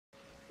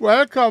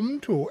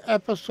Welcome to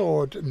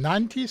episode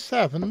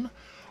 97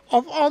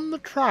 of On the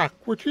Track,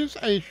 which is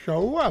a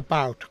show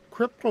about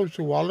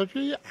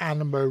cryptozoology,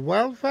 animal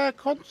welfare,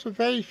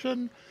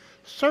 conservation,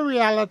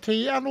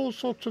 surreality and all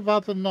sorts of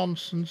other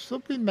nonsense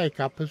that we make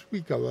up as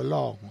we go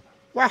along.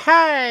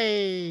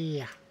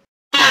 Wahey!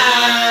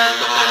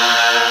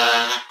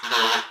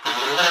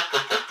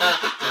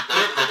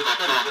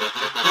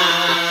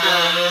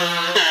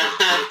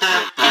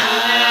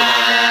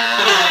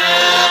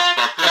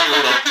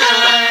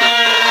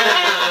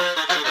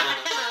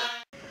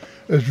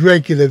 As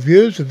regular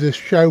viewers of this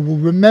show will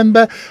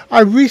remember, I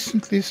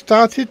recently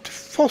started to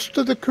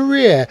foster the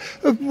career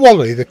of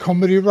Wally, the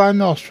comedy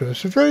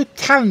rhinoceros, a very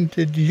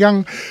talented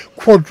young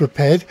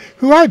quadruped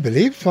who I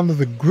believe is one of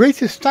the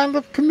greatest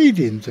stand-up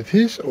comedians of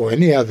his or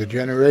any other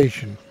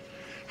generation.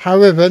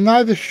 However,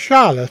 neither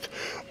Charlotte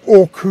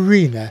or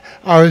Corinna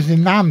are as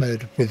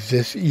enamoured with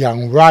this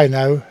young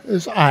rhino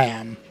as I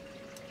am.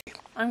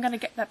 I'm going to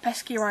get that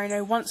pesky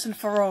rhino once and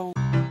for all.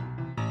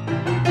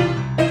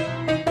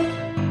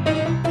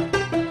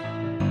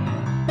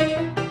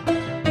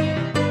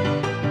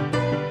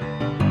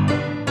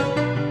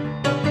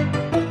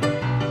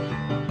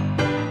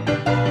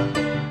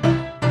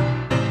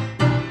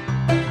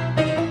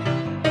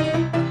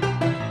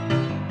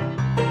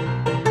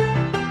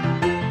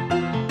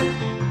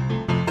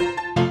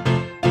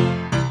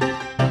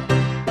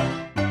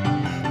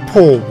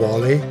 Poor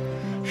Wally.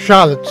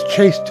 Charlotte's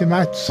chased him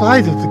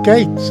outside of the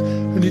gates,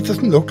 and it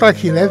doesn't look like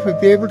he'll ever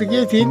be able to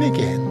get in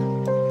again.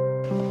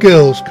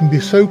 Girls can be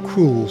so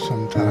cruel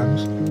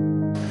sometimes.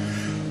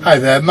 Hi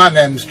there, my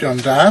name's John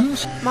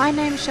Downs. My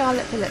name's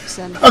Charlotte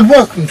Phillipson. And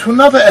welcome to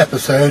another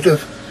episode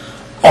of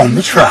On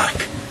the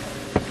Track.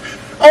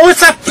 Oh,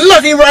 it's that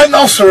bloody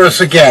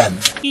rhinoceros again!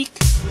 Eek.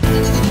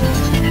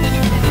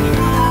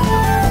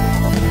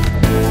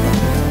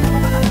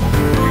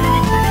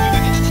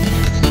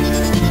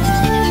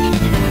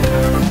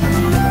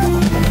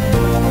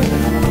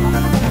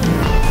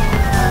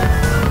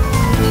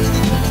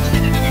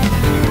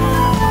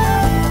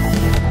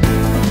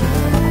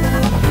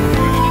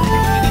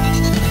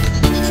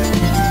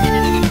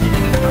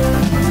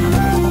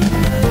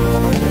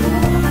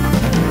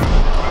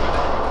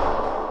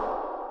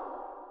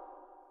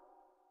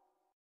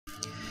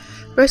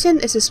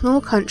 Britain is a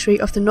small country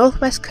off the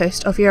northwest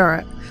coast of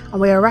Europe, and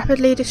we are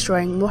rapidly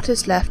destroying what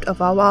is left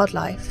of our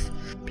wildlife.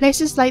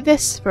 Places like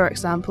this, for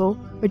example,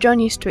 where John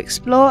used to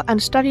explore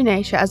and study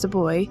nature as a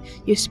boy,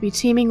 used to be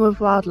teeming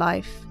with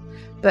wildlife,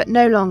 but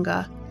no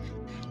longer.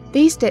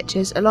 These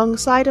ditches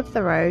alongside of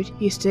the road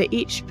used to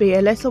each be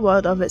a little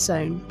world of its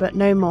own, but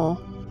no more.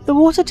 The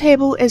water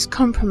table is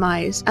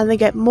compromised, and they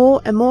get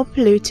more and more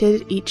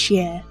polluted each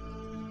year.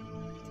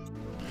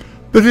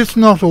 But it's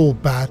not all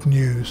bad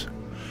news.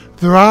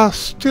 There are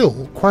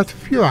still quite a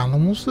few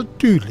animals that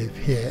do live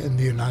here in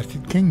the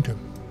United Kingdom.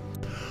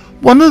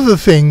 One of the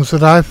things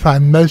that I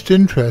find most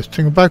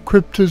interesting about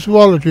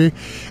cryptozoology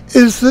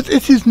is that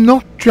it is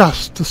not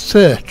just the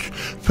search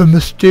for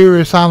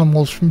mysterious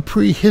animals from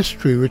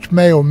prehistory which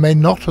may or may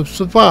not have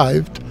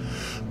survived,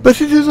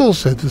 but it is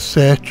also the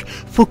search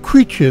for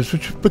creatures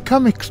which have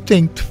become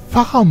extinct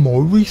far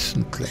more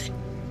recently,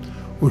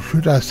 or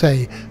should I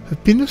say,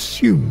 have been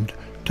assumed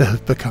to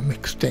have become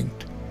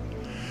extinct.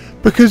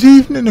 Because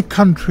even in a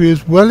country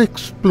as well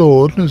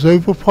explored and as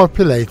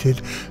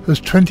overpopulated as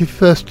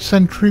 21st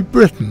century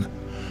Britain,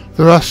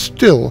 there are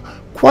still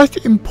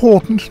quite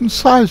important and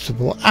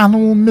sizable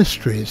animal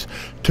mysteries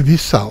to be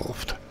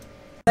solved.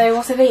 So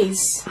what are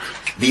these?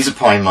 These are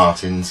pine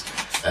martens.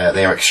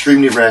 They are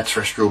extremely rare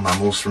terrestrial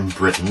mammals from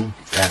Britain,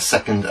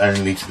 second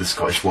only to the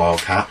Scottish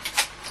wildcat.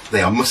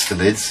 They are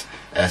mustelids,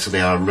 so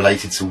they are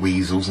related to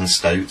weasels and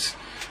stoats,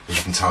 as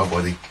you can tell by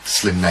the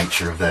slim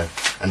nature of their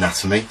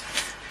anatomy.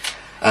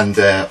 And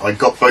I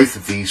got both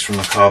of these from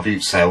a car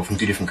boot sale, from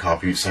two different car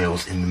boot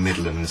sales in the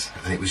Midlands,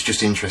 and it was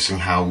just interesting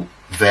how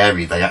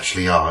varied they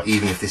actually are.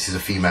 Even if this is a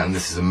female and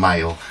this is a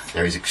male,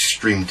 there is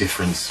extreme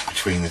difference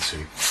between the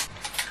two.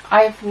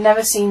 I've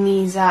never seen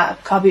these at a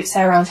car boot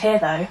sale around here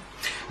though.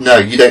 No,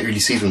 you don't really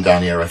see them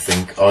down here, I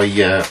think.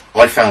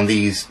 I found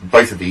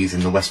both of these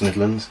in the West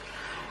Midlands,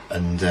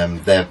 and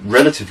they're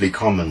relatively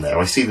common there.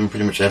 I see them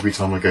pretty much every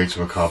time I go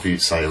to a car boot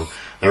sale.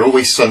 They're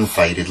always sun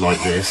faded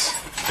like this.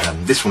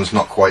 This one's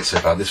not quite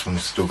so bad, this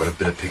one's still got a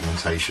bit of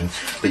pigmentation,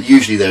 but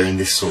usually they're in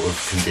this sort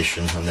of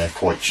condition and they're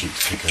quite cheap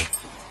to pick up.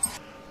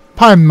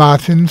 Pine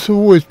martens have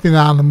always been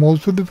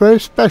animals with a very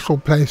special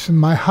place in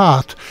my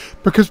heart,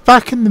 because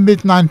back in the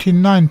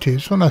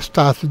mid-1990s, when I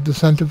started the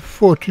Centre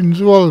for Fortean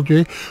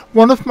Zoology,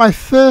 one of my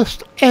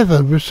first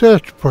ever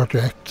research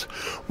projects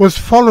was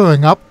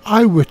following up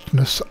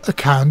eyewitness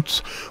accounts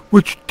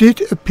which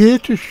did appear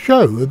to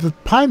show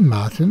that pine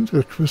martens,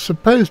 which were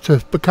supposed to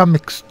have become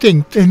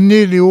extinct in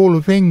nearly all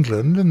of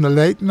England in the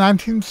late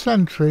 19th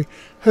century,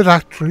 had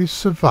actually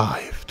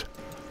survived.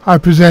 I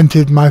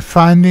presented my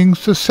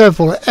findings to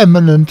several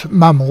eminent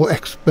mammal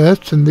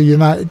experts in the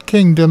United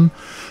Kingdom,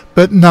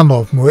 but none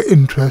of them were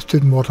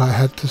interested in what I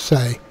had to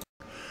say.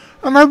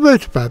 and I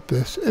wrote about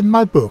this in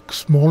my book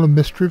Smaller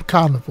Mystery of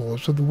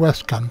Carnivores of the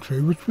West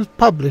Country, which was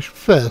published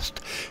first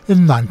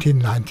in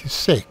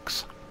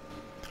 1996.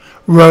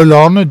 Roll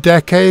on a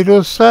decade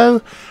or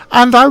so,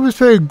 and I was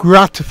very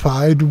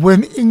gratified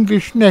when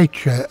English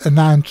Nature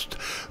announced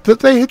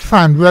that they had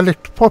found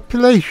relict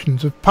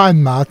populations of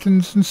pine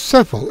martens in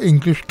several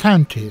English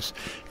counties,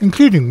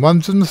 including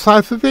ones in the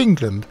south of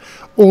England,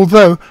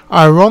 although,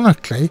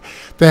 ironically,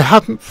 they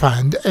hadn't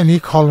found any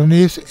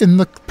colonies in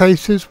the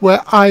places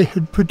where I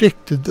had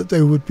predicted that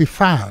they would be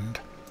found.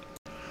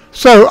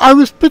 So I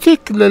was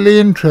particularly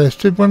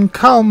interested when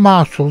Carl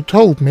Marshall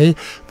told me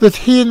that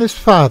he and his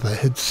father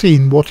had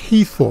seen what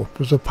he thought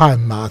was a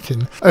pine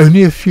marten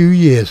only a few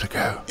years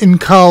ago, in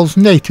Carl's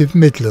native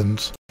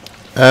Midlands.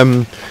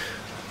 So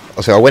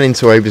I went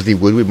into Oversley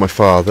Wood with my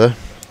father.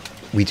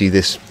 We do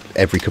this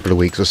every couple of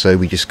weeks or so.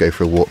 We just go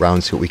for a walk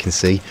round, see what we can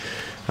see.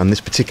 And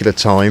this particular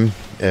time,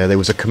 there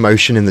was a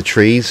commotion in the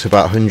trees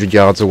about 100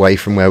 yards away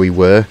from where we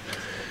were.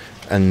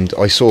 And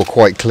I saw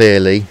quite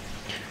clearly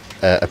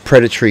a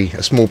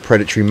small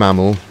predatory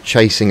mammal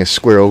chasing a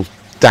squirrel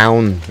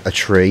down a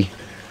tree,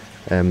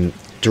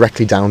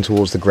 directly down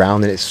towards the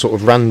ground, and it sort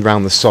of ran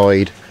round the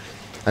side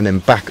and then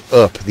back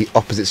up the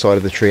opposite side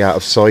of the tree out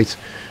of sight.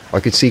 I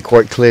could see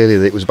quite clearly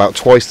that it was about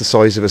twice the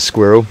size of the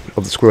squirrel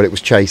it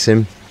was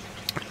chasing,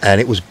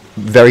 and it was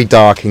very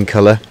dark in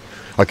colour.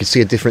 I could see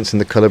a difference in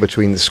the colour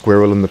between the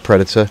squirrel and the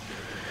predator.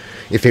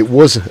 If it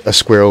was a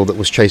squirrel that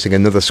was chasing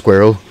another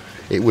squirrel,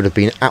 it would have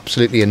been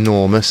absolutely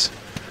enormous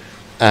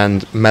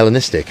and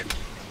melanistic.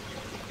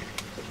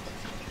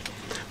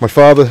 My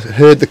father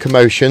heard the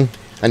commotion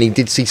and he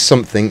did see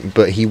something,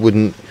 but he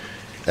wouldn't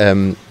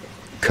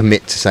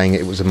commit to saying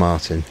it was a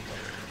marten.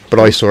 But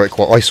I saw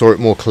it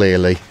more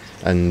clearly,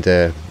 and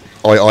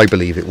I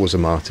believe it was a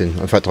marten.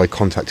 In fact, I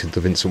contacted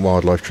the Vincent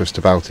Wildlife Trust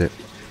about it.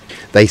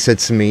 They said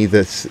to me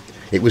that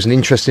it was an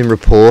interesting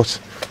report,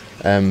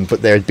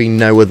 but there had been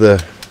no other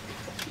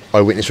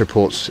eyewitness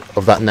reports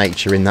of that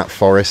nature in that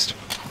forest,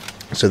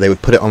 so they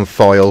would put it on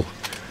file,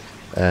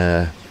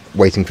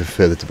 waiting for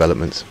further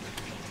developments.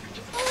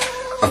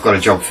 I've got a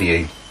job for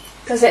you.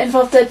 Does it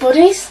involve dead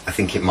bodies? I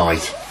think it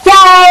might.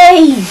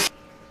 Yay!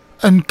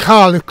 And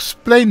Carl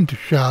explained to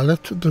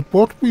Charlotte that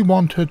what we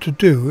want her to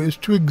do is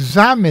to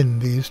examine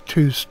these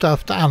two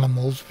stuffed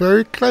animals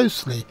very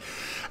closely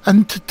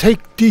and to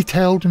take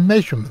detailed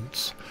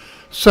measurements.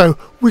 So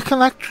we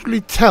can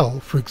actually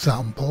tell, for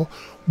example,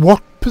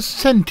 what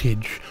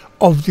percentage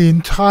of the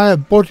entire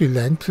body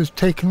length is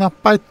taken up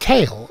by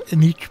tail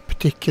in each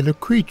particular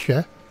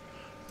creature,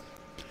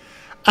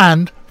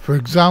 and, for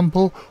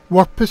example,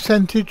 what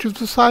percentage of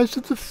the size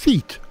of the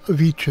feet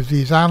of each of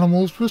these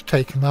animals was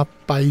taken up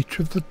by each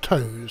of the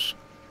toes.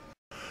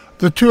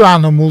 The two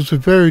animals are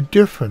very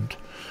different,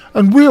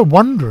 and we are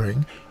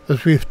wondering,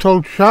 as we have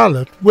told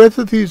Charlotte,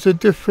 whether these are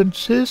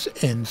differences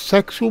in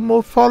sexual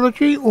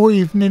morphology or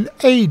even in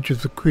age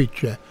of the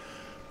creature.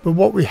 But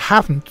what we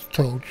haven't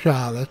told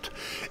Charlotte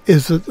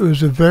is that there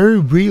is a very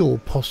real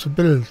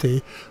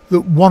possibility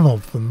that one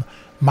of them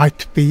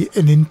might be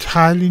an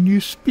entirely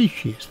new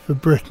species for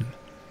Britain.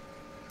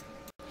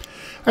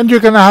 And you're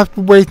going to have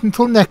to wait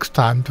until next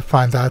time to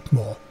find out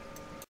more.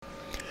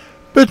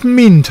 But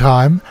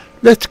meantime,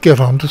 let's get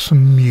on to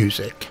some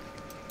music.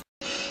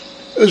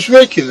 As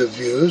regular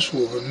viewers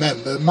will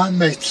remember, my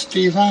mate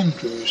Steve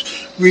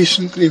Andrews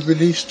recently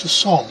released a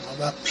song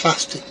about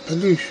plastic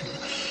pollution,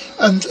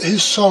 and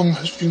his song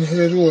has been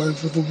heard all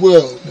over the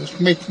world and is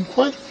making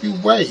quite a few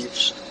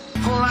waves.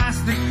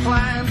 Plastic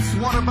plants,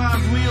 what about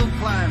real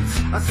plants?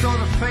 I saw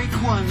the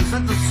fake ones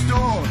at the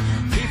store.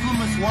 People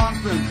must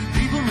want them,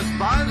 people must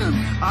buy them.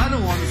 I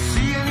don't want to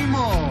see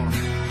anymore.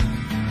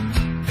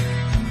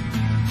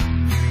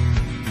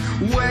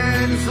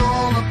 Where does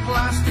all the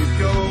plastic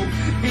go?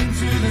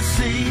 Into the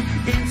sea,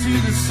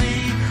 into the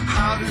sea.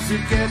 How does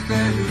it get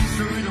there? Who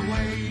threw it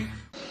away?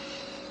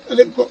 And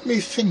it got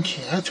me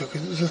thinking. I took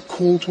it as a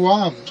call to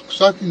arms,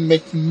 because I've been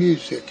making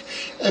music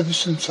ever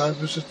since I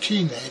was a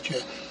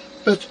teenager.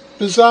 But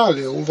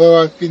bizarrely,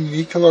 although I've been an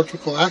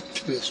ecological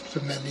activist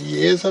for many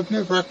years, I've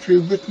never actually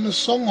written a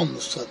song on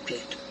the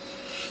subject.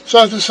 So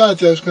I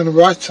decided I was going to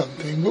write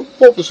something, but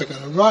what was I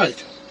going to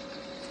write?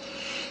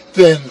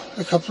 Then,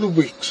 a couple of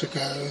weeks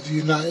ago, the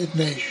United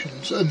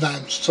Nations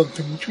announced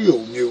something which we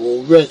all knew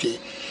already,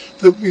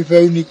 that we've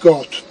only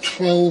got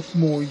 12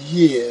 more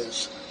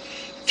years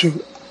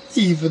to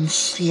even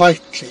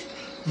slightly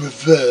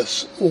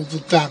reverse all the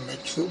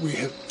damage that we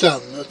have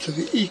done to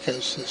the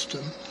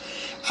ecosystem,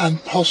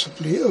 and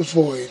possibly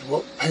avoid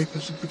what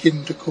papers are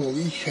beginning to call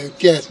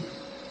eco-geddon.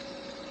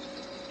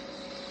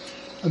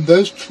 And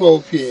those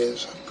 12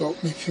 years have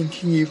got me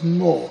thinking even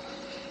more.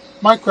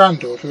 My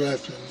granddaughter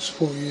Evelyn is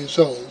 4 years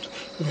old,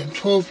 and in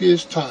 12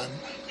 years' time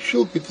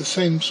she'll be the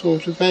same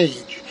sort of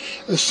age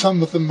as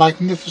some of the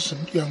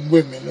magnificent young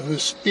women who are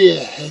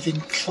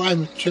spearheading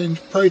climate change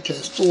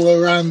protests all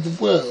around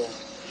the world.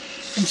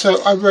 And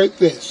so I wrote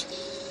this.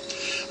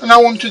 And I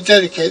want to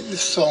dedicate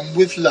this song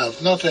with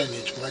love, not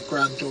only to my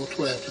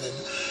granddaughter Evelyn,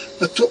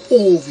 but to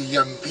all the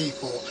young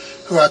people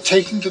who are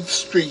taking to the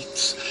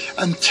streets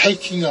and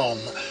taking on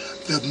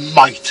the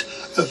might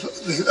of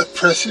the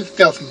oppressive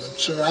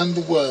governments around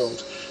the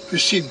world who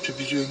seem to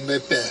be doing their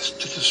best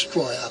to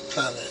destroy our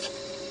planet.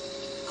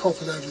 Cop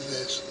it over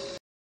this.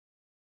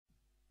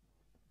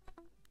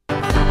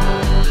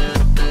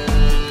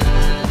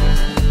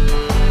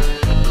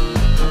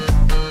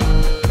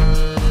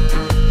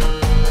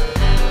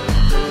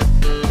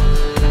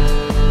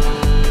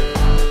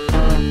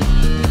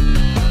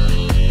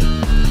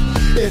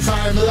 If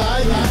I'm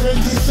alive in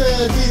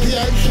 2030, the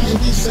ocean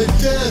will be so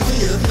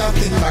dirty that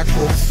nothing much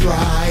will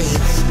thrive.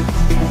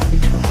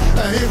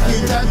 And if we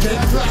don't take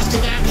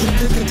drastic action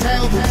to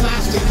curtail the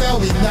plastic,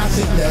 there'll be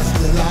nothing left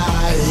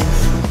alive.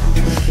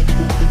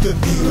 The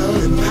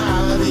people in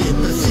power, the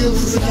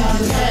imbeciles who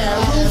don't care,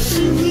 will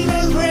soon be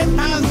no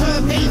grandpas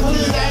for the people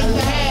who don't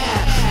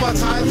care. My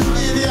time's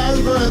nearly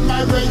over and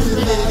my race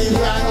is nearly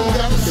run. I'm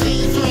gonna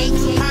see things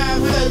have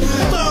no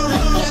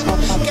story yet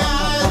begun.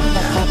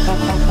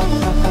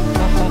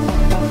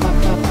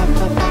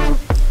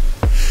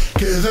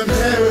 Cause I'm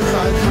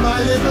terrified for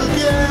my little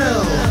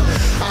girl.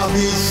 I'll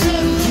be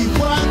 71,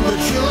 but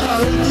she'll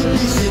only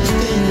be 16.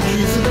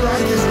 She's the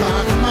brightest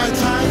spark of my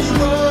tiny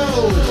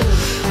world.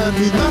 And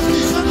we must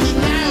do something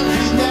now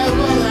if you know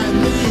what I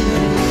mean.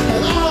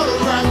 And all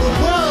around the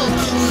world,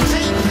 kids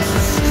take to the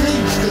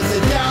streets cause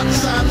they got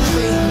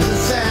something to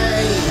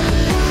say.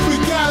 We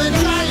gotta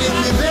try it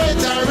with their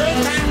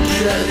direct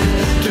action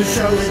to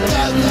show it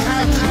doesn't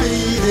have to be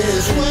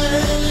this way.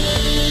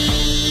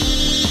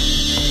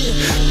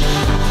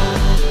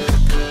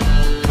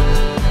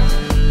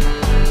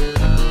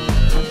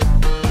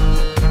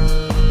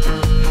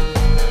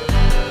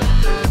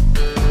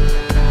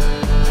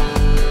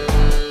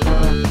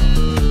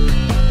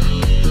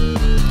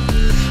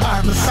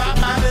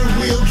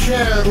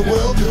 The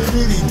world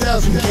really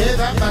doesn't care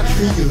that much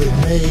for you and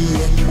me.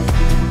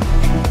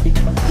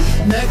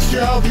 Next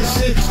year I'll be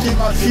 60,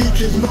 my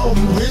future's more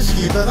than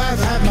whiskey, but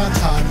I've had my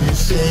time, you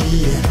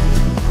see.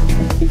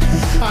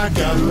 Our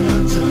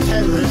governments are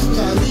terrorists,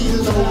 our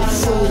leaders are all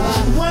fools,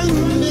 who won't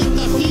predict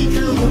the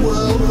future of the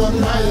world one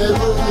by their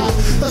rules.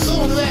 The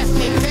sort of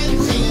ethnic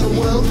cleansing in the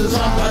world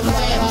designed by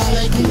themselves,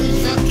 they can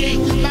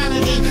resubject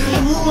humanity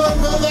and rule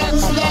over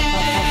that's left.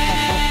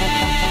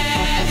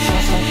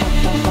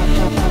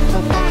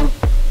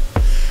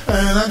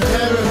 And I'm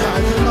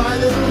terrified of my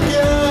little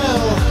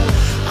girl.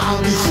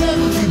 I'll be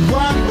 71,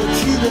 but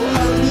she will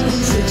only be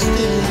 16.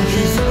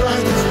 She's the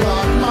brightest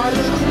spark of my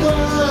little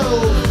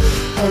world.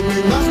 And we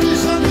must do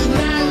something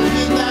now if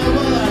you know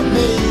what I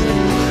mean.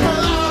 And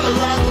all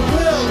around the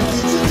world,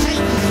 kids are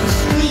taking to the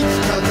streets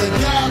cause they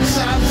got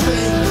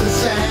something to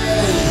say.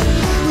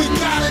 We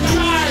gotta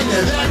join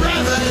their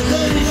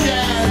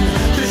revolution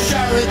to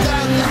show it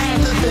doesn't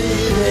have to be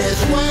this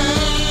way.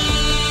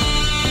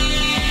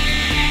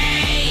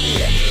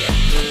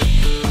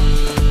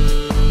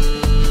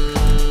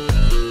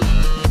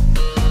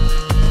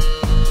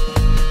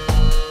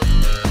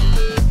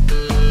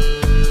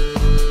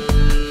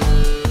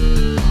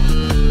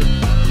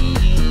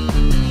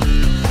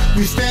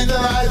 We spend our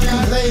lives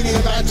complaining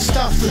about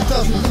stuff that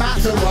doesn't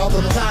matter while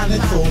the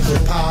planet falls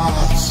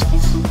apart.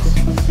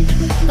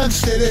 And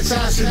still it's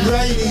acid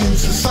raining and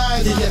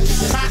society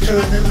gets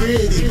fatter and it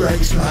really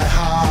breaks my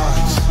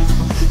heart.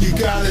 You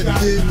gotta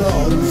do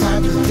more than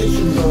sign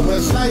petitions or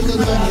wear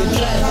slogans on your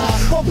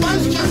chest or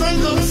post your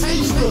friends on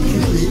Facebook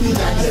if really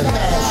done your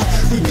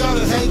best. We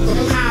gotta take the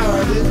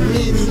power that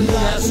really needs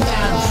our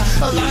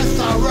stance. A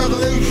lifestyle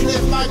revolution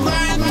if my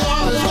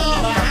granddaughter's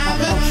gonna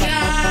have a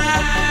chance.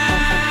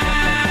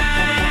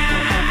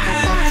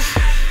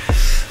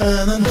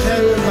 And I'm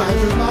terrified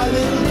of my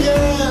little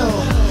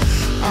girl.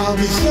 I'll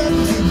be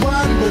 71,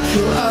 but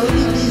she'll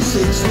only be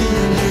 16.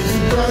 She's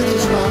the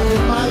brightest spark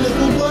of my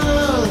little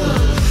world.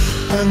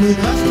 And we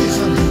must do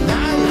something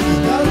now if you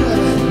know what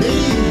I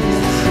mean.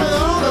 And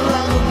all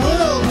around the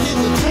world, kids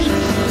are taking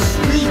to the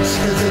streets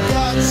cause they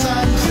got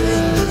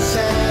something to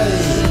say.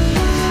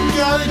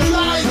 Gotta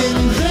drive in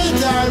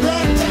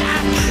direct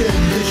action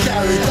to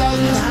show it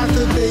doesn't have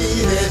to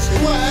be this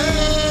way.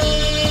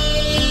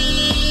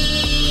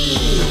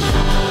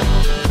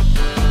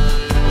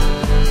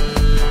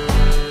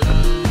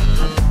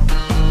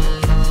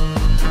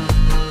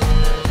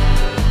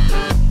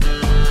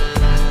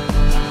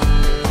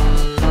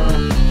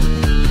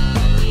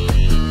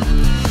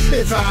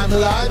 If I'm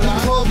alive in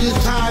 12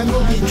 years' time,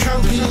 we'll be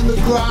choking in the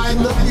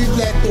grime that we've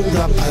let build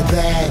up by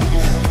then.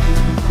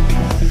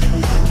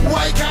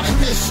 Wake up in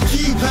this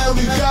stupor,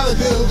 we've got to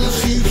build a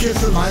future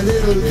for my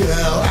little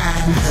girl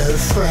and her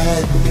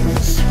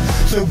friends.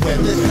 So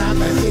when they snap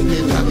their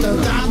fingers up,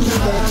 don't dance to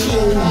their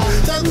tune.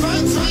 Don't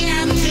vote for the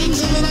antics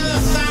of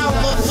another foul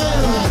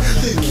buffoon.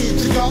 The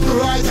kids have got the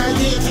right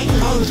idea, take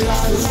politics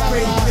to the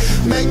street.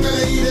 Make the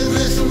leaders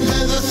listen to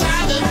the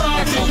sound of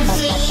marching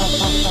feet.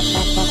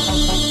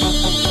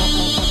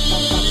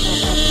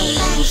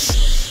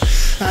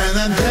 And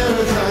I'm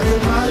terrified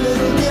of my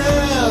little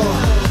girl.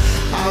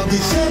 I'll be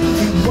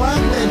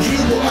 71 and she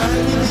will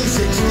only be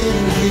 16.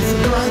 She's the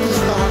brightest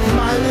spark of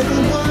my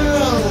little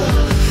world.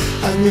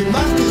 And we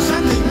must do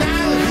something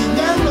now if you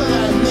know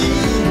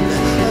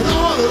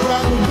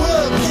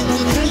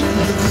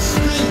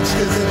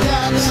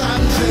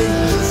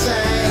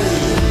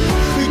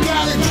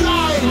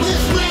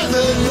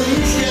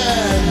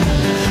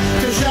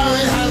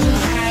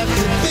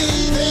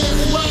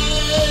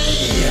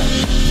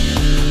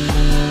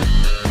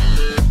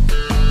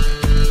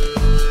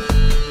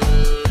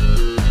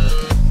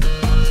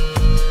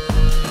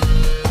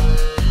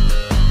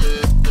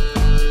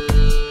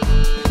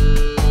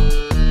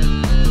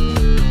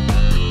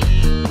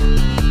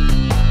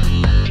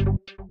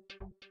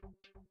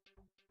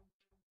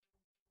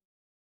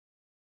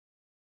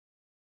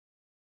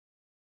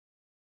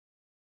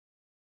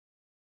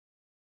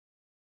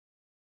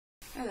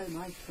Hello,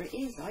 my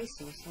pretties. I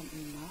saw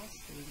something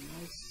nasty in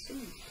my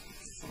soup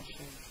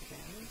sachet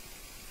today.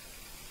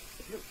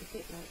 It looked a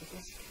bit like a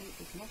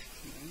desiccated moth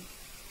to me.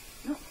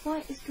 Not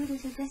quite as good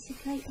as a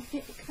desiccated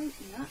bit of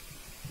coconut,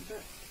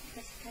 but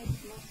desiccated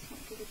moth's not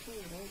good at all,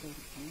 I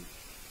don't think.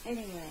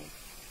 Anyway,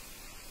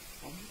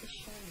 on the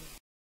show.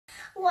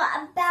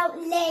 What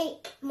about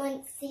Lake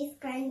Muncie's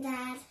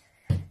granddad?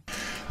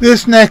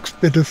 This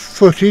next bit of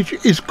footage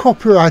is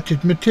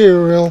copyrighted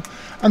material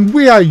and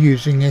we are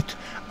using it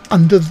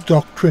under the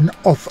doctrine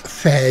of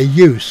fair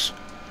use,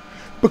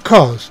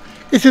 because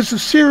it is of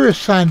serious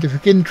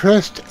scientific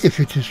interest if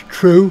it is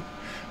true,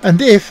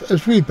 and if,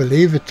 as we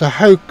believe, it's a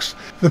hoax,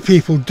 the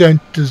people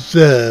don't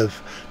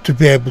deserve to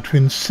be able to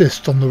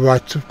insist on the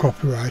rights of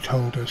copyright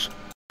holders.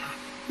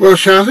 Well,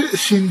 Charlotte, it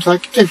seems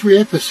like every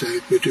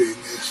episode we're doing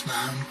this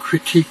now and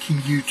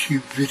critiquing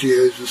YouTube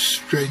videos of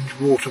strange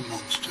water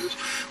monsters,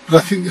 but I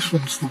think this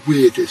one's the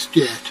weirdest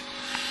yet.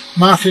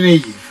 Martin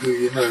Eve, who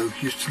you know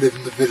used to live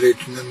in the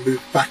village and then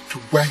moved back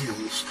to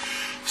Wales,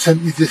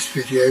 sent me this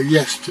video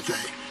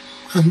yesterday,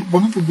 and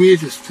one of the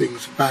weirdest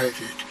things about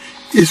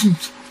it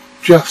isn't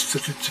just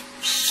that it's a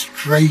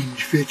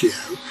strange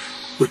video,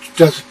 which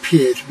does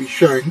appear to be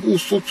showing all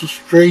sorts of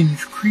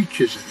strange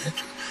creatures in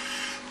it,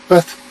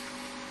 but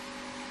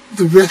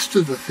the rest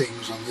of the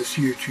things on this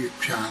YouTube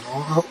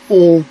channel are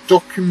all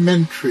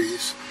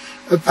documentaries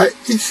about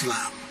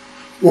Islam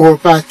or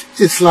about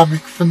Islamic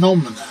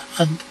phenomena,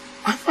 and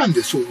I find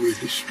this all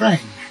really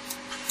strange.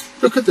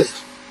 Look at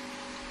this.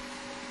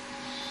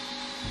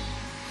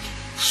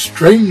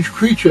 Strange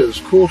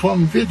creatures caught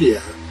on video.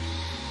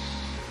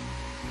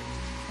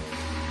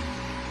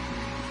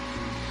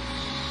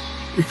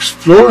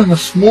 Exploring a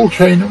small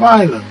chain of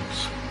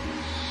islands.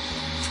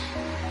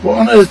 What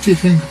on earth do you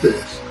think of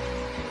this?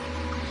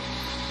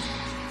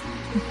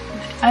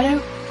 I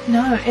don't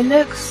know,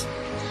 it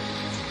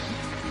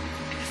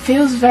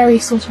feels very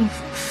sort of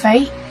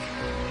fake.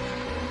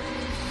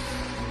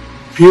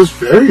 Feels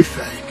very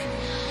fake.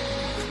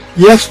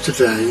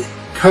 Yesterday,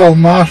 Carl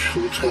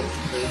Marshall told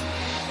me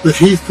that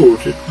he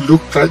thought it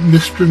looked like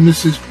Mr. and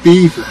Mrs.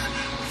 Beaver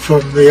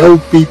from the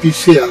old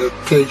BBC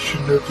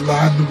adaptation of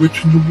Lion, the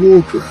Witch and the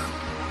Wardrobe.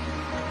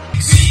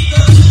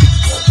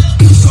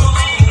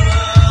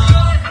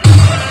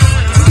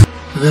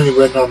 And then he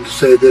went on to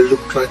say they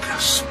looked like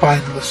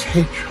spineless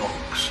hedgehogs.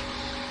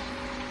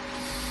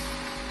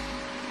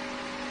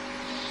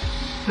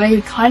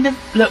 They kind of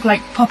look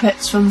like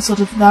puppets from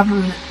sort of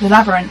the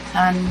Labyrinth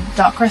and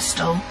Dark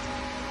Crystal.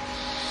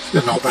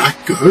 They're not that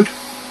good.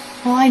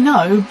 Well, I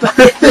know, but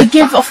they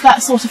give off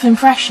that sort of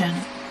impression.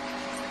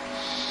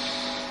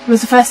 It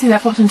was the first thing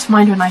that popped into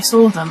mind when I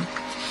saw them.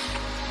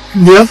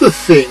 And the other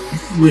thing,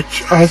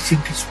 which I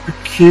think is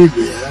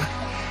peculiar,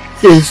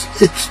 is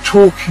it's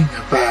talking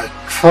about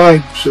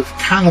tribes of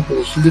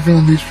cannibals living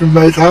on these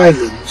remote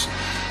islands,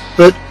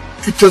 but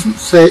it doesn't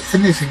say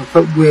anything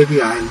about where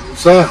the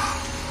islands are.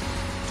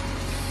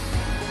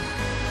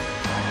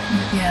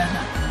 Yeah,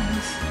 that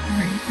is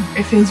very,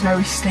 it feels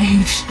very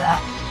staged,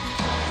 that.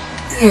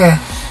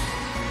 Yes.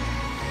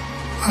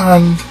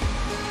 And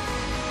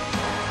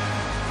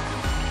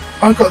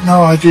I've got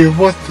no idea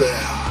what they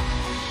are.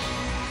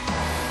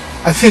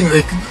 I think,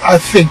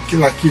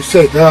 like you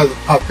said, they are the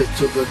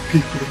puppets of the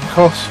people in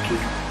costume.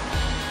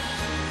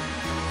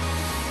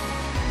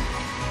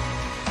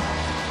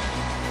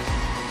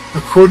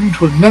 According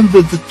to a member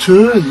of the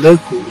tour,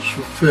 locals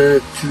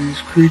referred to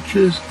these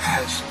creatures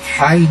as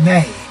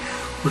Chai-Nei,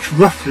 which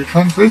roughly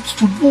translates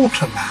to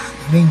waterman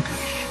in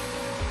English.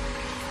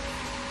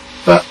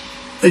 But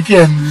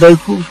again,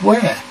 locals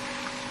where?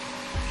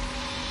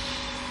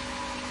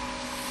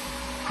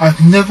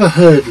 I've never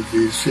heard of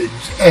these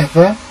things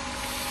ever.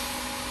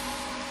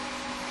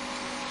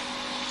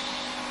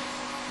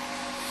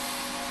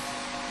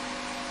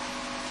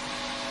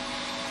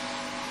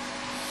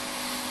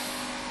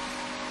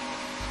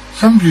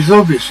 Somebody's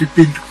obviously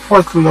been to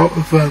quite a lot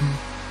of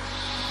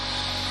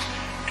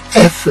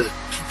effort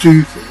to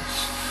do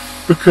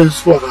this,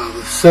 because what are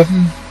there,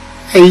 7,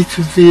 8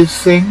 of these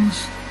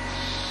things?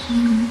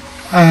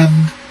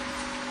 And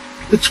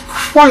they've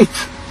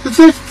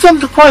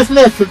done quite an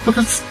effort,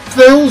 because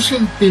they all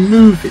seem to be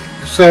moving,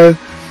 so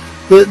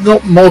they're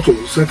not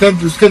models. There's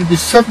going to be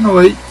 7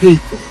 or 8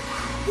 people,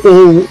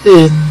 all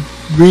in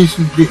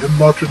reasonably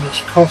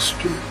homogeneous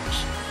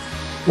costumes,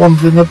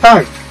 wandering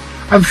about.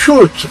 I'm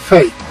sure it's a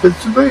fake, but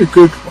it's a very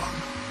good one.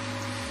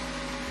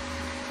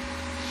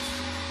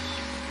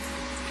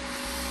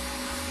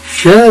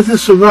 Share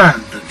this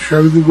around and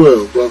show the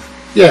world. Well,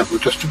 yeah, we're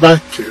just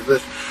about to,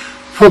 but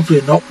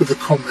probably not with the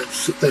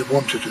comments that they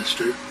wanted us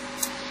to.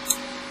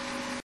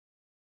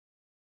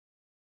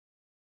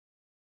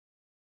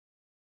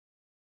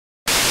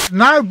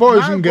 Now,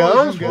 boys and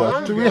girls,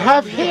 what do we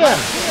have here?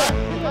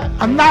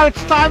 And now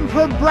it's time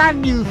for a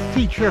brand new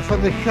feature for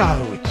the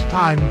show. It's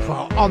time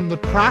for On the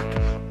Track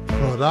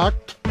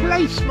Product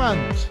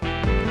Placement.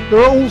 There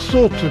are all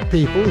sorts of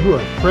people who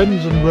are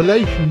friends and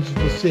relations of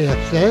the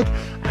CFZ,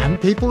 and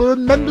people who are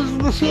members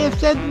of the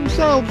CFZ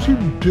themselves who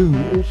do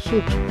all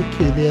sorts of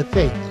peculiar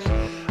things.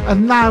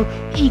 and now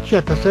each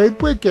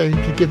episode we're going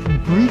to give a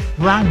brief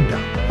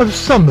roundup of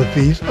some of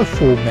these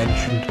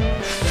aforementioned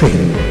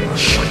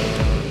things.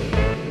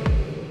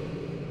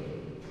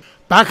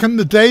 Back in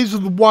the days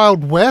of the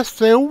Wild West,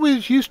 they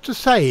always used to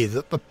say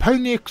that the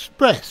Pony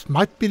Express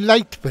might be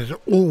late, but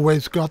it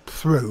always got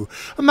through.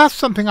 And that's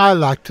something I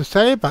like to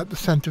say about the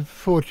Centre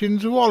for Fortean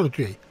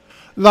Zoology.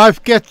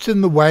 Life gets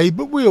in the way,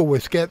 but we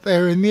always get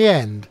there in the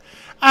end.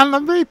 And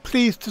I'm very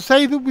pleased to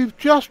say that we've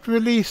just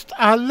released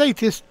our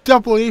latest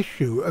double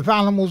issue of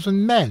Animals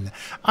and Men,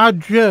 our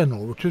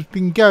journal, which has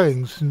been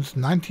going since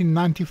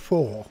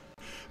 1994.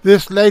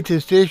 This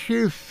latest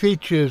issue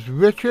features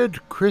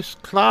Richard, Chris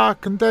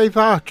Clark and Dave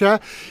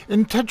Archer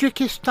in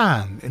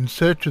Tajikistan in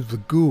search of the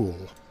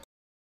ghoul.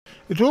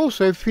 It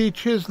also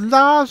features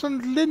Lars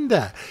and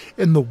Linda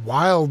in the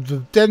wilds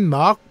of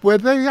Denmark, where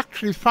they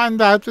actually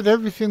find out that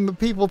everything that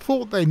people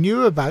thought they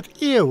knew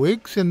about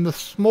earwigs in the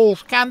small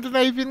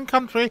Scandinavian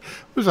country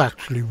was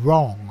actually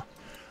wrong.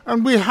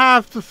 And we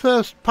have the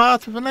first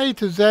part of an A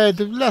to Z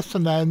of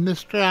lesser-known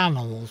mystery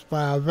animals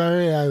by our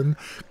very own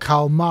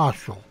Carl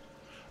Marshall.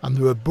 And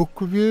there are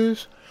book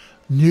reviews,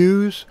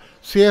 news,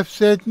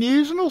 CFZ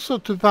news, and all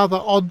sorts of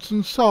other odds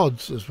and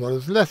sods, as well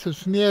as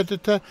letters from the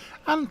editor,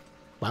 and,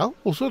 well,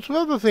 all sorts of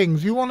other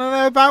things. You want to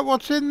know about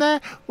what's in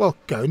there? Well,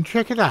 go and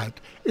check it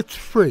out. It's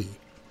free.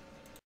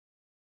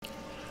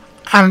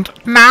 And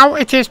now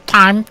it is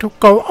time to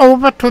go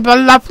over to the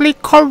lovely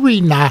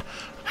Corinna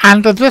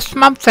and this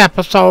month's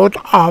episode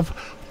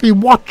of The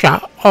Watcher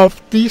of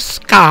the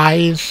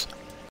Skies.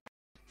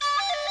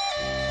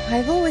 I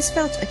have always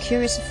felt a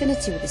curious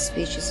affinity with this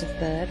species of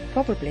bird,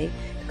 probably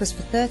because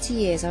for 30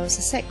 years I was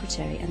a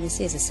secretary, and this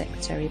is a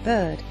secretary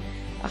bird,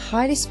 a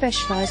highly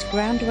specialised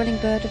ground-dwelling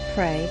bird of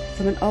prey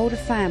from an older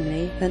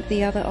family than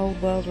the other Old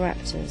World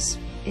raptors.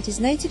 It is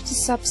native to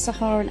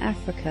sub-Saharan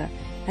Africa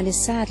and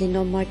is sadly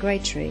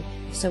non-migratory,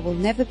 so will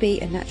never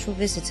be a natural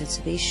visitor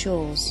to these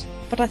shores.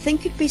 But I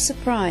think you'd be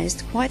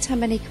surprised quite how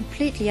many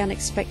completely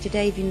unexpected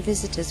avian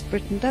visitors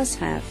Britain does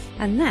have,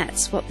 and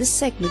that's what this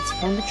segment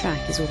of On the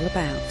Track is all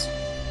about.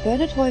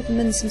 Bernard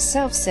Heuvelmans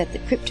himself said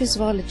that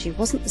cryptozoology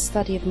wasn't the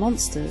study of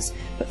monsters,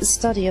 but the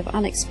study of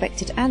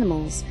unexpected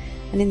animals,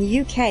 and in the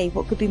UK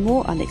what could be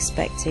more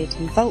unexpected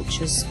than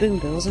vultures,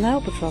 spoonbills and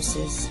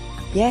albatrosses?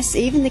 Yes,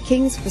 even the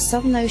kings of the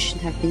Southern Ocean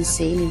have been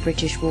seen in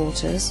British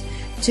waters.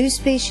 2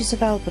 species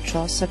of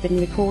albatross have been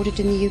recorded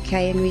in the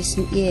UK in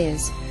recent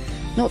years.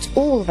 Not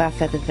all of our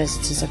feathered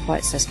visitors are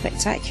quite so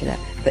spectacular,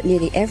 but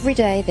nearly every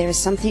day there is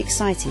something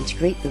exciting to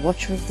greet the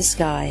Watcher of the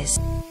Skies.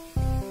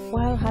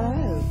 Well,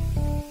 hello.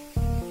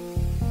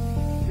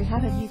 We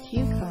have a new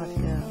cue card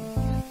girl.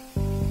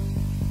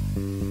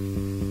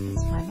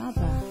 It's my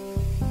mother.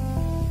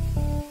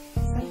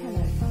 Say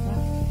hello, mother.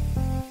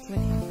 To the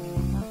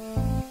camera, mama.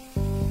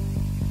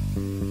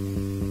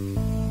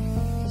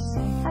 Just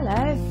say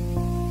hello.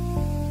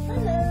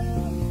 Hello.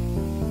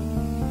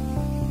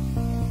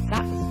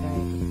 That was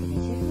very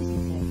definitive,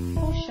 wasn't it?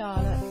 Poor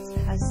Charlotte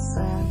has,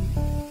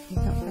 is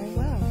not very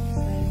well,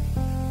 so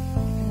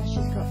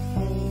she's got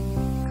a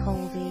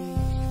coldy,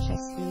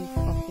 chesty,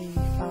 coffee,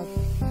 bug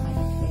kind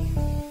of thing.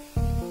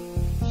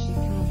 She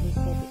kindly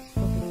said it's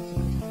probably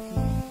not a good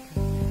idea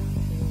to come down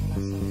with all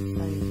us old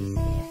fogies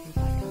here who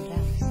might come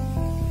down with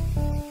something.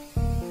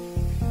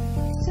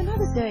 So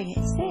Mother's doing it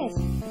instead. It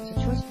was a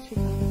choice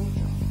between Mother and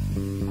John.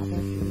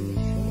 Mother drew a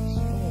short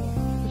straw,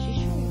 because she's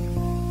short.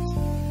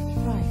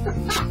 Right.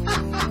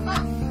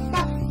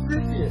 That's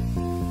brilliant.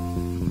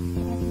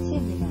 I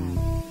continue now.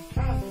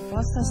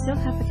 Whilst I still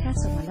have the cat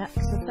on my lap,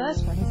 because the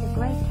first one is a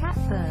grey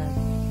catbird.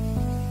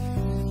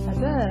 A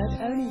bird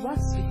only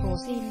once before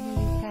seen in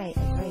the UK, a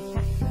grey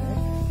catbird,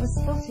 was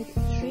spotted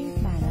at Tree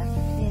Manor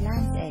near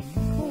Land's End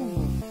in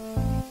Cornwall.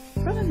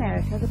 From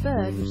America, the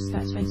bird, which is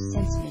about 20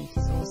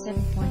 centimetres or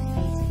 7.8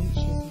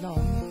 inches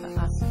long for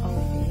us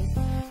oldies,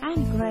 and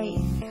grey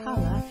in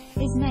colour,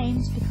 is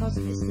named because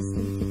of its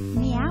distinctive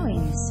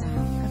meowing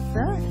sound. A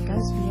bird that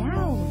goes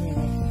meow,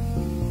 really.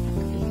 That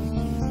could be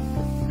confusing.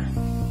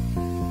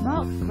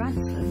 Mark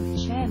Grantham,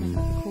 chairman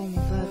of the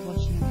Cornwall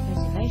Birdwatching and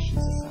Preservation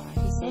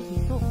Society, said he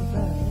thought the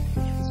bird,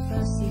 which was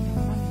first seen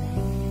on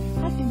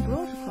Monday, had been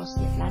brought across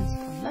the Atlantic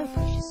on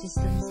low-pressure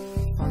systems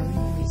following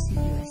the recent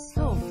US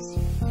storms. He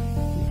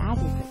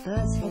added that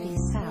birds heading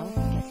south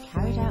get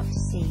carried out to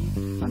sea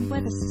on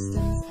weather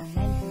systems and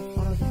then can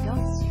follow the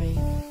Gulf Stream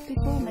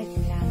before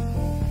making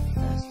landfall at the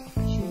first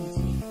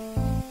opportunity.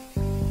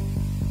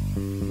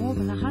 More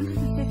than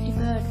 150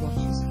 bird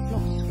watchers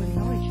flocked to a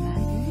Norwich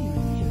man's living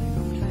room during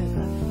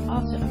October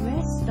after a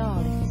rare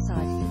starling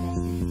decided to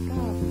nest in his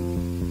garden.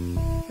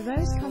 The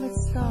rose-coloured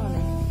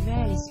starling,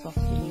 rarely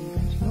spotted in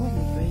England,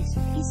 normally breeds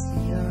in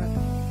Eastern Europe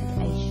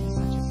and Asia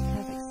such as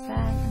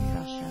Kazakhstan and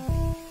Russia.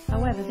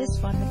 However, this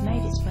one had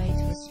made its way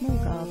to a small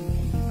garden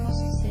in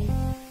Newcastle,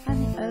 and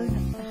the owner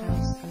of the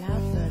house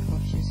allowed bird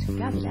watchers who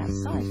gathered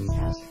outside his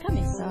house to come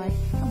inside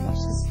and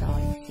watch the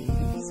starling feed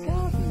in his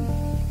garden.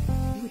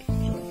 You would have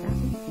enjoyed that,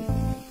 wouldn't you?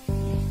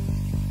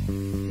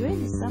 During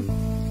the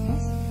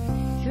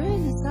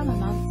summer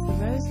months, the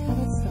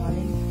rose-coloured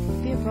starling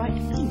would be a bright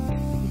bright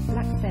pink with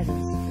black feathers,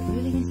 but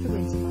moving into the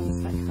winter months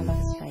that colour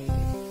has faded.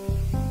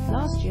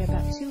 Last year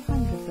about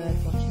 200 bird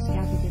watchers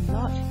gathered in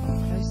large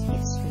close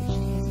hit switch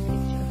to get a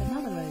picture of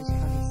another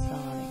rose-coloured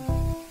starling.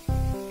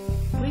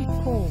 Brief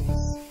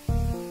pause.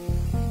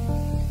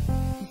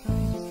 If I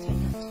can just take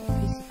that top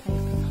piece of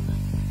paper.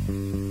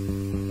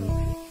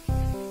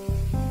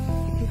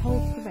 If you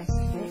hold the rest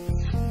of it,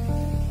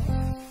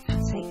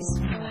 I'll take this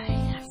one away.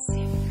 That's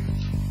it.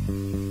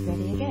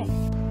 Ready again.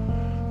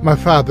 My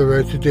father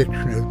wrote a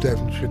dictionary of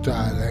Devonshire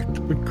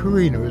dialect, but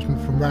Corinna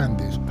isn't from round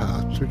these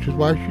parts, which is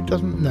why she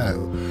doesn't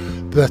know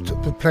that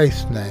the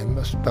place name,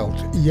 spelt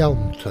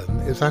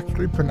Yelmton, is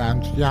actually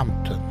pronounced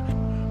Yampton,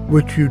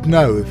 which you'd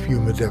know if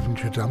you were a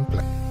Devonshire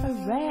dumpling. A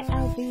rare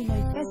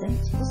albino pheasant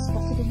was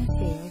spotted in a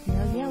field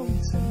near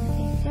Yelmton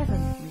in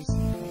Devon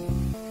recently,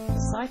 the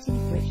sighting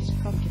of which has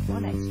prompted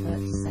one expert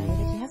to say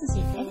that he hasn't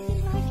seen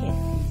anything like it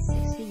in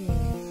 60 years,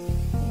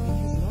 or in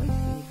his life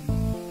even.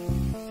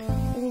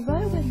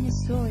 Although when this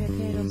story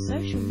appeared on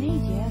social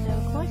media, there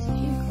were quite a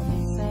few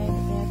comments saying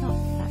that they are not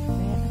that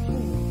rare at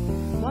all.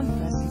 One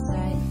person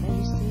saying that they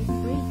used to even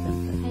breed them,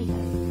 but hey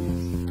ho.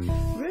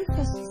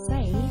 Rufus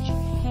Sage,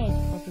 head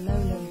of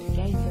Lowland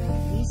Game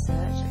Bird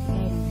Research at the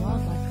Game and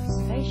Wildlife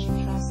Conservation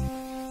Trust,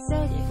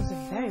 said it was a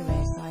very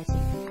rare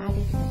sighting and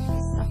added that he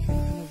is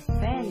suffering from a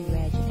fairly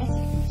rare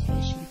genetic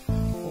mutation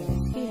or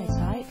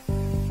phenotype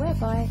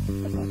whereby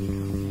the body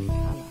can't make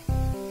colour.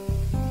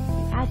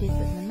 He added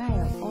that the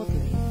male,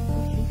 oddly,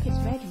 will keep its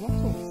red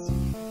wattles.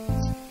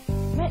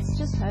 Let's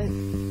just hope.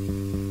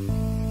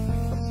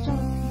 What's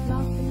Jonathan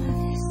laughing at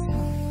this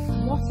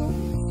time? Wattles?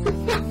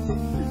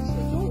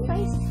 Your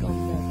face has gone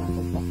there like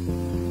a wattle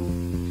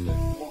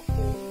now.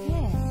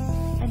 Yes.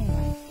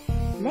 Anyway,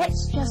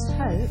 let's just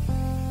hope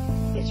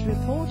its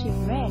reported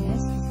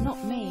rareness does not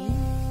mean,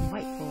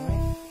 wait for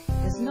it,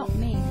 does not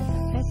mean that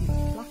a pheasant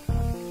plucker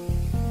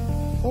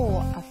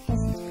or a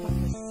pheasant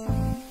plucker's son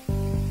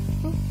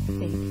will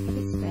think that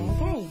it's fair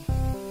game.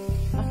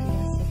 Luckily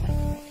I said that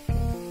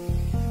correctly.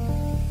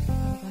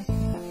 Otherwise it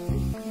would have to be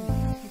good, wouldn't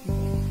it?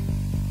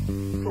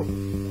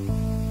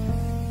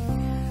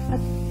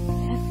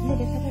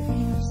 Lilith, I don't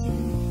really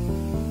understand.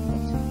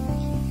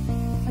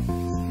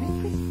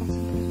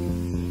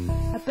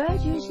 A bird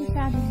usually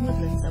found in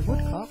woodlands, a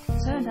woodcock,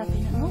 turned up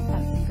in a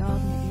Northampton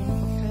garden at the end of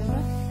October.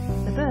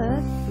 The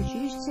bird, which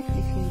usually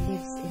typically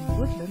lives in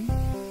woodland,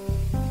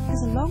 has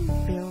a long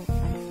bill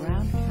and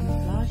brown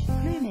camouflage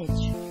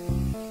plumage.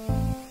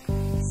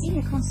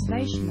 Senior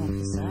Conservation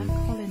Officer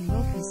Colin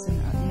Wilkinson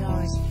at the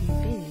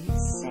RSPB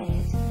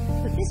said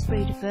that this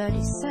breed of bird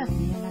is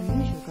certainly an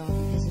unusual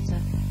garden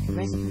visitor to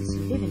residents who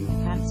live in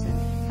Northampton,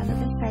 and that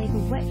they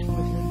favour wet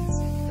woodlands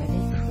where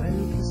they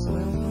probe the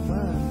soil for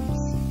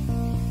worms.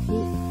 He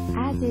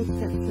added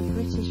that the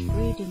British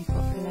breeding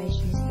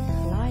population is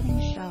declining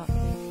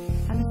sharply,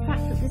 and the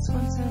fact that this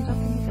one turned up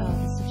in the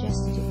garden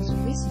suggested it was a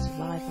recent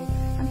arrival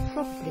and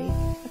probably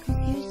a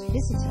confused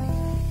visitor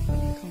from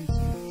the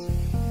continent.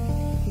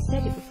 He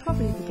said it would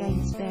probably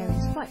regain its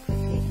bearings quite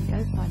quickly and go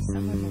find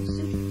somewhere more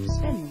suitable to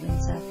spend the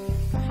winter,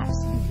 perhaps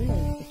in the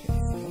willow thickets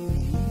along the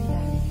New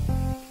Valley.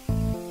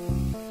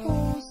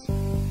 Pause.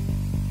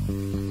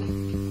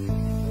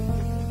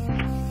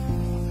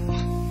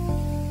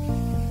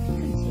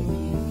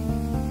 Continue.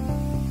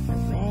 A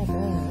rare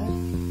bird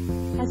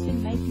has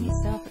been making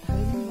itself at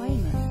home in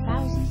Weymouth,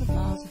 thousands of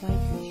miles away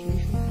from its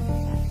usual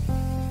habitat.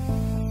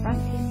 A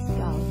Franklin's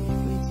gull, which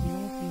breeds in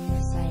northern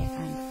USA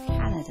and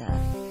Canada,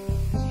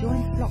 has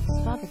joined flocks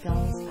of other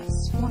gulls at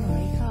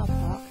Swannery Car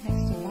Park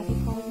next to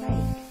Waggipole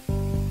Lake.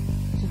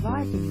 It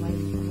arrived in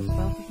Weymouth on the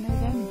 12th of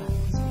November and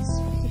has been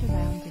spotted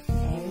around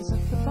different areas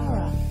of the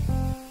borough.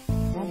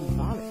 Daniel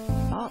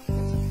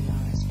Bartlett of the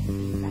RSPB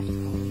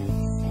Waggipole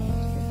Lake said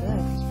the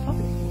bird was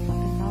probably caught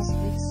up in last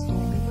week's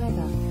stormy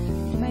weather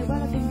and may well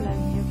have been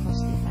blown here across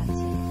the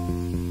Atlantic.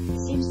 It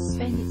seems to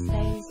spend its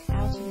days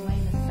out in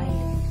Weymouth Bay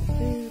looking for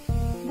food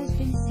and has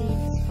been seen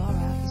as far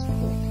out as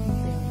Fortean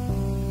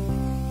Zoology.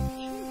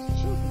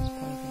 Children's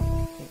program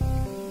on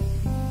Fortean.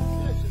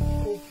 Yes, it's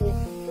called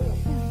Fortean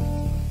Zoology.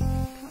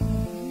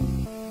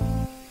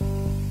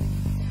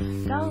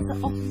 Gulls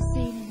are often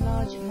seen in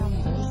large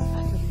numbers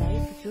at the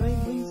lake during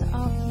winter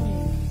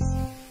afternoons.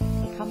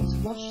 They come to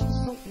wash the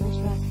salt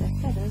water out of their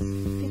feathers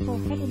before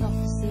heading off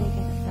to sea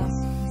again at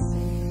dusk, and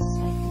so the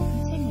cycle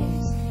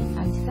continues.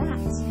 And that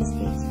is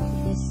it for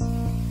this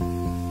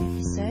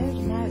episode.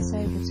 Now it's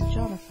over to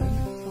Jonathan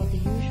for the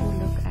usual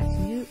look at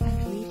new and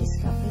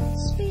rediscovered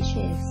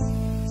species.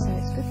 So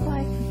it's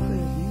goodbye from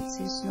Prudence,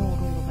 who snored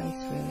all the way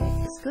through it.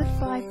 It's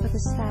goodbye for the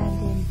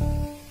stand-in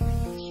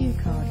cue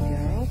card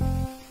girl.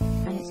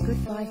 And it's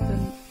goodbye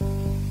from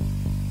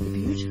the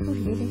beautiful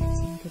Lilith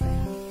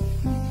Tinkerbell.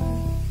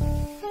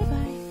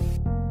 Bye-bye.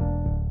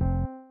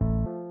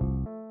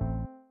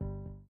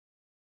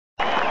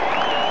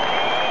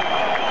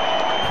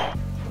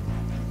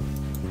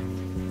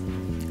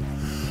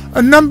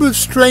 A number of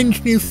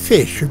strange new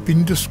fish have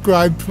been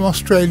described from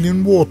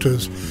Australian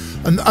waters.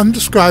 An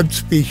undescribed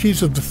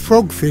species of the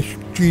frogfish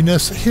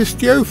genus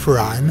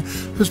Histiophorine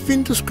has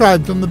been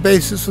described on the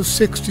basis of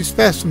 60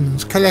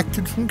 specimens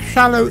collected from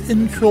shallow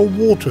inshore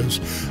waters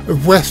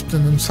of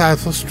Western and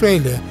South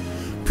Australia.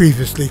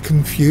 Previously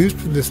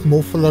confused with this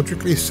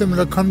morphologically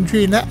similar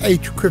congener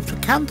H.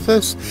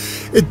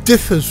 cryptocanthus, it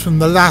differs from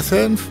the latter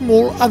and from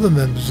all other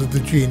members of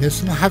the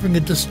genus in having a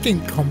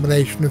distinct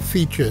combination of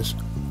features.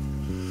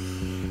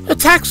 A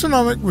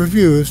taxonomic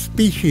review of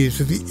species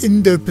of the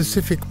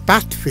Indo-Pacific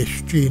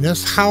batfish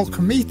genus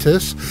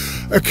Halcometus,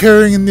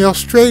 occurring in the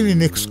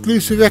Australian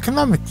exclusive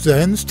economic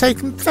zone, has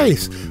taken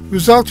place,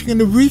 resulting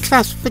in a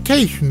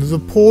reclassification of the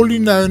poorly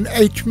known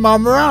H.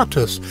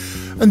 marmoratus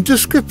and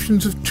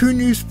descriptions of two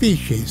new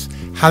species,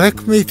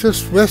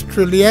 Halcometus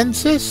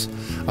westraliensis,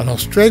 an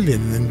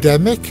Australian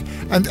endemic,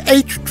 and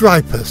H.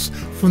 drypus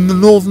from the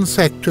northern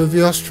sector of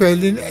the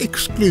Australian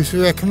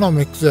exclusive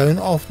economic zone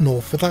off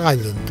Norfolk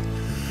Island.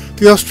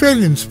 The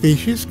Australian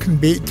species can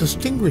be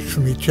distinguished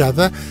from each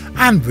other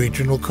and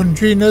regional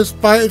congeners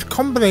by a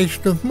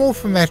combination of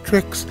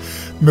morphometrics,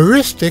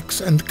 meristics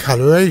and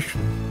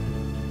coloration.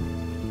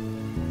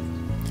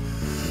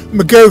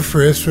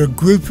 Megophrys are a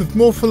group of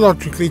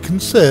morphologically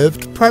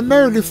conserved,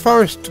 primarily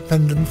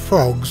forest-dependent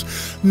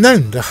frogs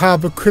known to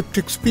harbour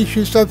cryptic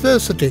species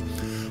diversity.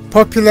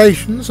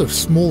 Populations of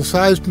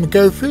small-sized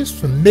megophrys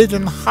from mid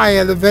and high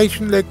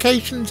elevation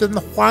locations in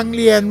the Hoang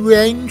Lien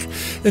Range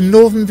in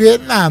northern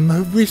Vietnam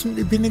have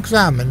recently been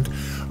examined.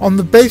 On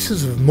the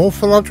basis of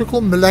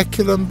morphological,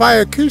 molecular and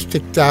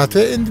bioacoustic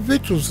data,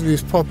 individuals of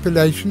these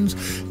populations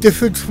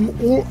differed from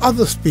all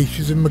other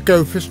species of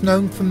megophrys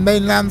known from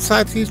mainland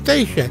Southeast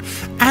Asia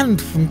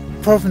and from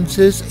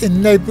provinces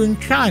in neighbouring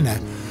China.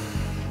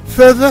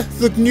 Further,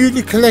 the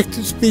newly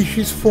collected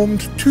species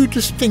formed two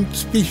distinct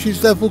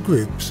species-level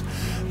groups.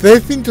 They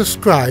have been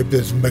described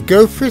as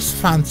Megophrys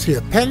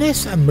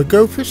fanciapennis and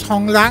Megophrys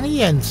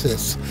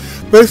honglangiensis.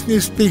 Both new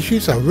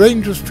species are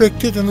range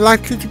restricted and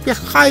likely to be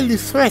highly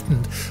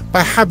threatened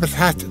by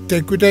habitat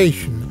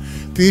degradation.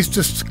 These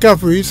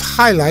discoveries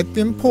highlight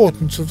the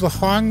importance of the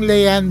Hoang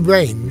Lien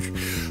Range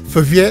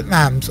for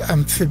Vietnam's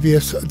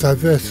amphibious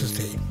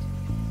diversity.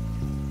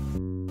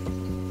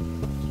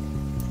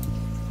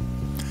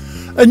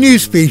 A new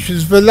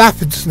species of a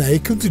lapid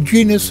snake of the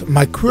genus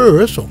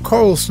Micrurus, or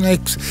coral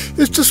snakes,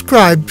 is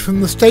described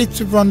from the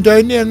states of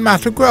Rondônia and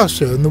Mato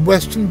Grosso in the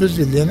western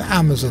Brazilian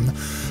Amazon.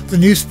 The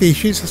new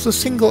species has a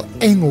single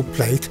anal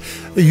plate,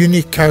 a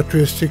unique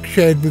characteristic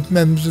shared with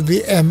members of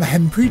the M.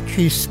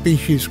 hemprichi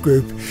species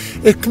group.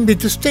 It can be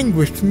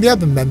distinguished from the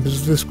other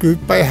members of this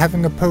group by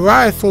having a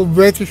parietal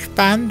reddish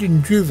band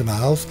in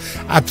juveniles,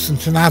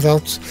 absent in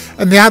adults,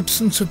 and the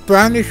absence of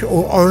brownish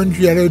or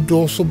orange-yellow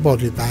dorsal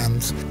body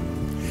bands.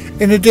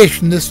 In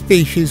addition, this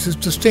species is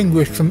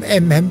distinguished from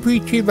M.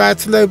 hemprichi by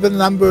its lower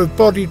number of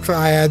body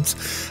triads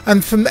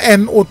and from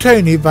M.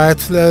 ortoni by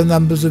its lower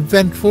numbers of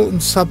ventral and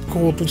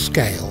subcaudal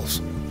scales.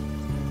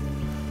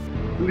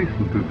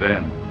 Listen to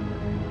them.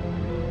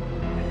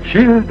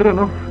 Children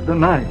of the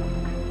night.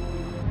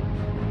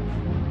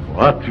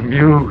 What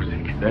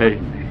music they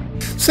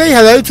make. Say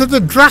hello to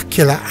the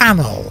Dracula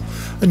anole,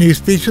 a new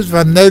species of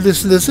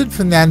anoles lizard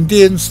from the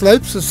Andean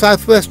slopes of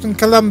southwestern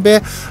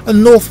Colombia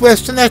and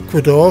northwestern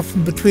Ecuador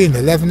from between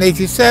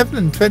 1187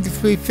 and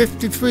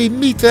 2353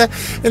 metre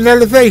in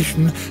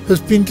elevation has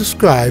been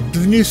described.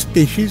 The new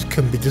species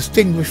can be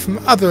distinguished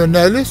from other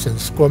anoles in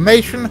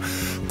squamation,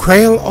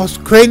 cranial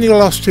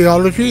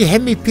osteology,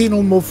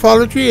 hemipenal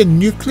morphology and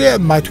nuclear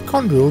and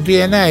mitochondrial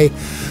DNA.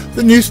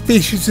 The new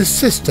species is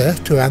sister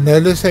to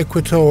Anoles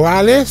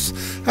equatoralis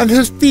and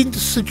has been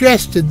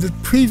suggested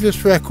that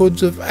previous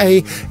records of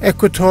A.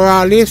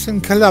 equatoralis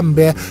in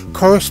Colombia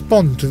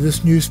correspond to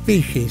this new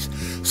species.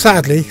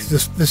 Sadly, the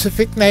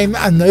specific name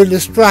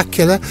Anoles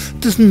dracula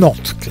does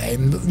not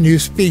claim that the new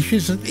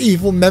species is an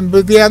evil member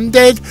of the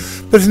undead,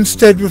 but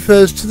instead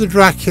refers to the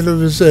Dracula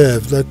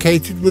Reserve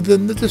located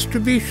within the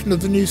distribution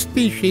of the new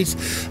species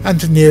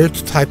and near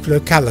its type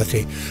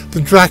locality.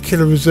 The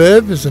Dracula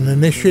Reserve is an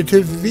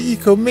initiative of the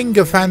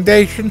Ecominga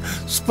Foundation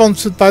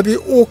sponsored by the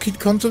Orchid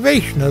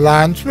Conservation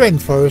Alliance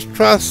Rainforest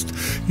Trust,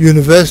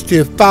 University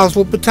of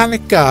Basel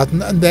Botanic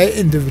Garden and their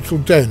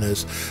individual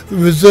donors. The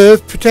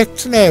reserve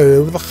protects an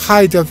area with a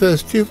high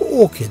diversity of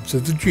orchids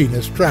of the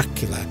genus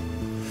Dracula.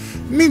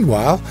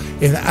 Meanwhile,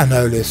 in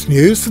Anoles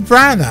news, the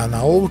brown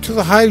anole, which is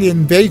a highly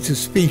invasive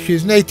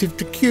species native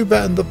to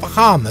Cuba and the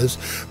Bahamas,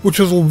 which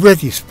has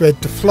already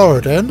spread to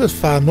Florida and as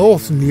far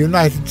north in the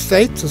United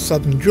States as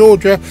southern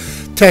Georgia,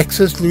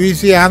 Texas,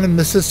 Louisiana,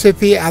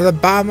 Mississippi,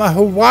 Alabama,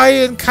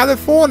 Hawaii and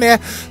California,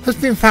 has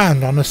been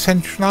found on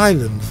Ascension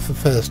Island for the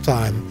first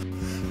time.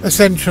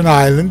 Ascension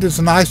Island is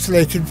an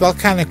isolated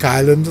volcanic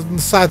island in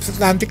the South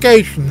Atlantic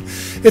Ocean.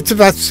 It's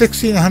about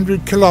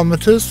 1,600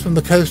 kilometres from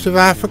the coast of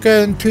Africa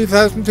and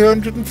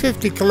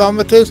 2,250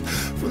 kilometres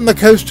from the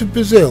coast of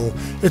Brazil.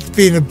 It's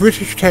been a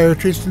British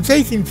territory since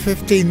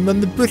 1815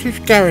 when the British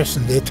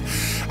garrisoned it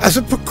as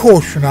a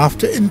precaution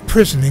after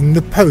imprisoning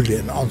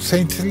Napoleon on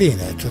St.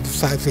 Helena to the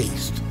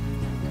southeast.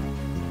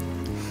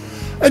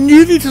 A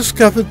newly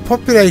discovered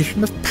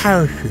population of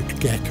parachute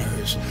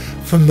geckos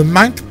from the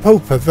Mount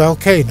Popa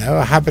volcano,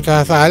 a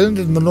habitat island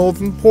in the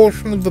northern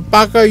portion of the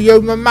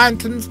Bagayoma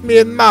Mountains,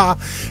 Myanmar,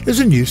 is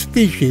a new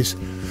species,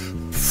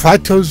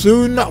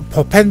 Phytozoon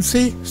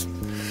popensi.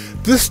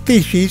 This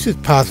species is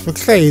part of a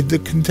clade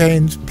that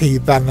contains P.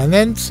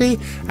 bananense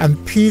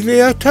and P.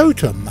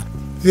 leototum.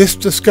 This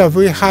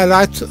discovery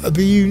highlights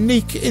the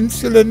unique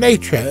insular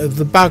nature of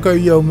the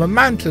Bagayoma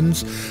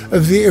Mountains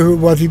of the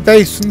Irrawaddy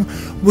Basin,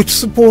 which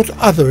support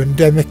other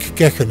endemic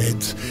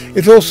gecko-nids.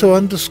 It also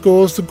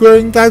underscores the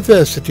growing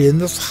diversity in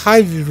this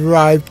highly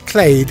derived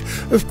clade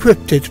of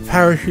cryptid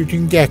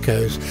parachuting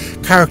geckos,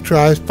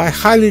 characterized by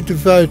highly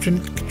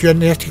divergent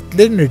genetic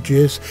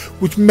lineages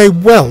which may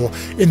well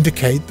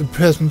indicate the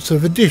presence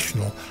of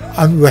additional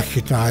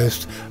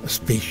unrecognized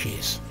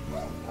species.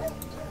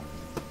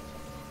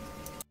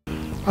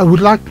 I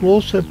would like to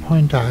also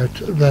point out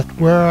that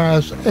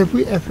whereas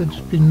every effort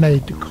has been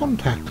made to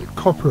contact the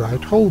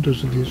copyright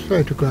holders of these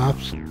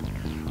photographs,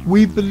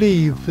 we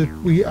believe that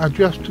we are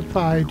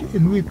justified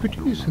in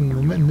reproducing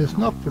them in this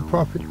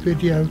not-for-profit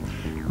video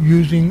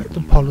using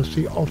the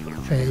policy of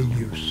fair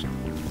use.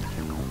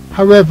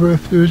 However,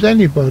 if there is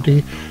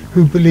anybody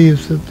who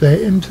believes that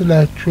their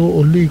intellectual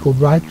or legal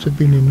rights have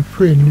been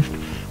infringed,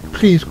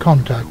 please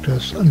contact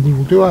us and we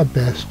will do our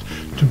best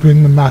to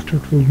bring the matter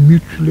to a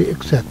mutually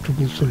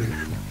acceptable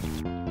solution.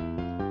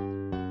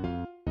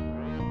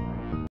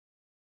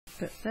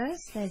 But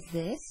first there's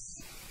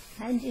this,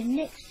 and in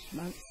next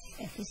month's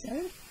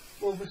episode...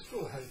 Well, we're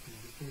still hoping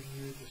to bring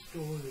you the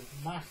story of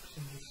Max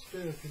and the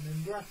sturgeon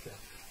in Russia,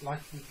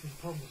 like we've been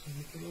promising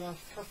you for the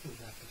last couple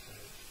of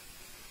episodes.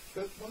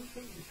 But one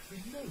thing which we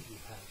know you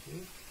have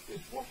here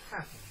is what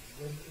happened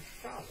when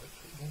Charlotte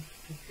went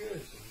to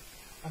Jersey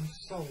and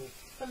solved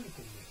a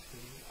little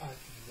mystery I've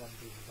been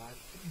wondering about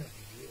for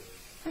many years.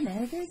 And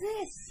now there's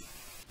this.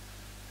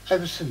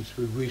 Ever since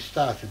we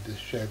restarted this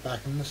show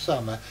back in the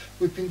summer,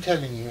 we've been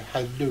telling you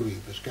how Louis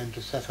was going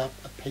to set up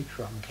a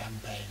Patreon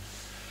campaign.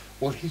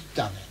 Well, he's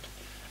done it,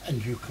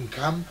 and you can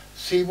come,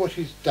 see what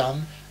he's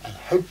done, and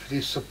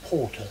hopefully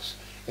support us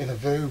in a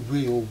very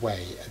real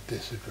way at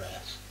this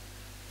address.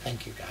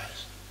 Thank you,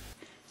 guys.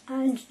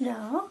 And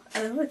now,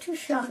 over to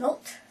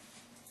Charlotte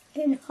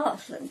in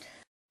Heartland.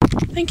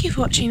 Thank you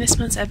for watching this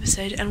month's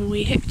episode, and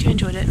we hope you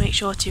enjoyed it. Make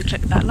sure to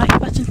click that like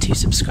button to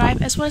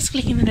subscribe, as well as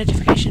clicking the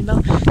notification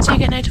bell so you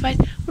get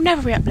notified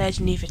whenever we upload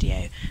a new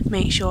video.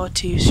 Make sure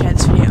to share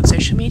this video on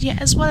social media,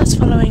 as well as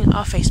following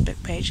our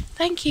Facebook page.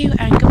 Thank you,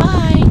 and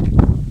goodbye!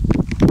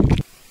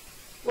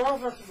 Well,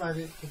 that's about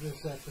it for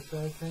this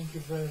episode. Thank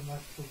you very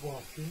much for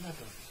watching. I'd like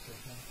to say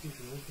thank you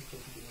to everybody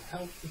for your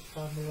help this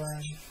time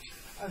around,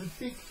 and a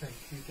big thank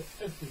you to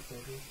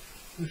everybody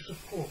who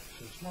supports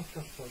us, not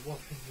just by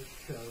watching this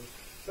show,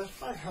 but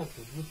by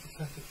helping with the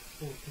Centre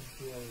for Fortean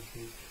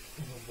Zoology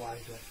in a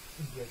wider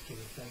and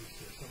regular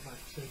basis. I'd like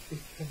to say a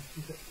big thank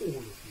you to all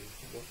of you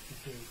for what you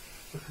do,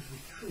 because we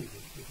truly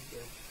wouldn't be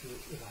able to do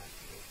it without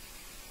you.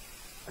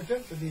 I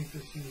don't believe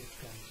this year's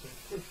gone so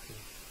quickly.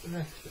 The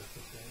next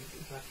episode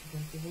is actually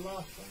going to be the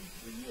last one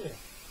for the year.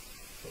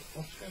 But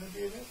what's going to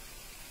be in it?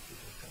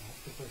 We're just going to have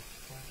to wait to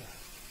find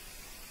out.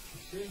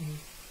 See you.